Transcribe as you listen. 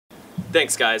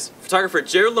Thanks, guys. Photographer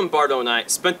Jared Lombardo and I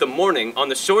spent the morning on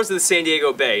the shores of the San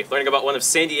Diego Bay learning about one of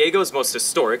San Diego's most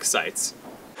historic sites.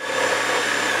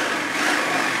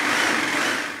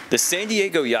 The San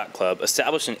Diego Yacht Club,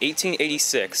 established in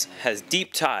 1886, has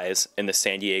deep ties in the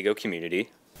San Diego community.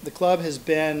 The club has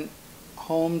been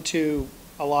home to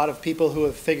a lot of people who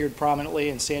have figured prominently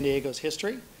in San Diego's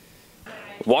history.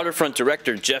 Waterfront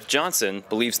director Jeff Johnson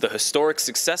believes the historic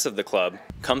success of the club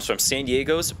comes from San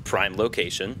Diego's prime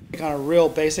location. On a real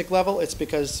basic level, it's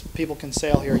because people can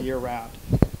sail here year-round.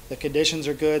 The conditions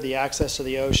are good, the access to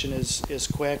the ocean is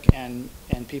quick, and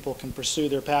people can pursue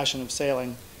their passion of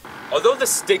sailing. Although the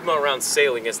stigma around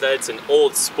sailing is that it's an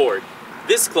old sport,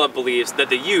 this club believes that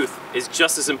the youth is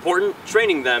just as important,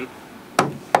 training them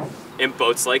in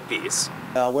boats like these.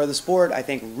 Where the sport, I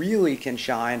think, really can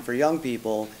shine for young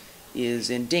people is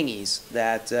in dinghies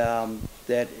that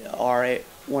are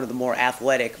one of the more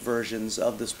athletic versions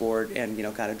of the sport, and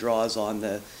kind of draws on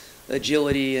the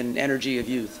agility and energy of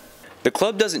youth. The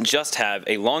club doesn't just have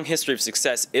a long history of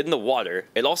success in the water,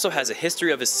 it also has a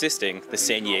history of assisting the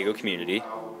San Diego community.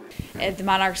 The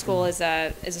Monarch School is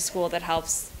a school that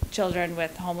helps children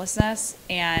with homelessness,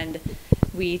 and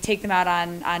we take them out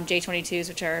on J22s,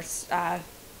 which are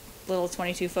little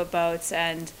 22-foot boats,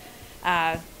 and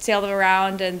sail them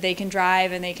around, and they can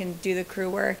drive and they can do the crew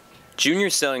work.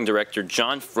 Junior sailing director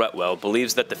John Fretwell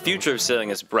believes that the future of sailing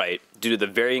is bright due to the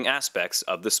varying aspects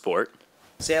of the sport.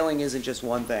 Sailing isn't just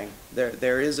one thing.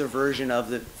 There is a version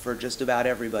of it for just about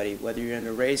everybody, whether you're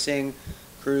into racing,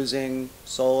 cruising,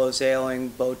 solo sailing,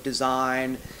 boat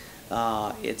design.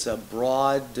 It's a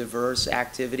broad, diverse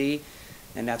activity,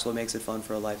 and that's what makes it fun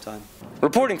for a lifetime.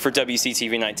 Reporting for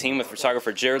WCTV 19 with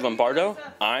photographer Jared Lombardo,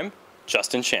 I'm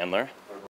Justin Chandler.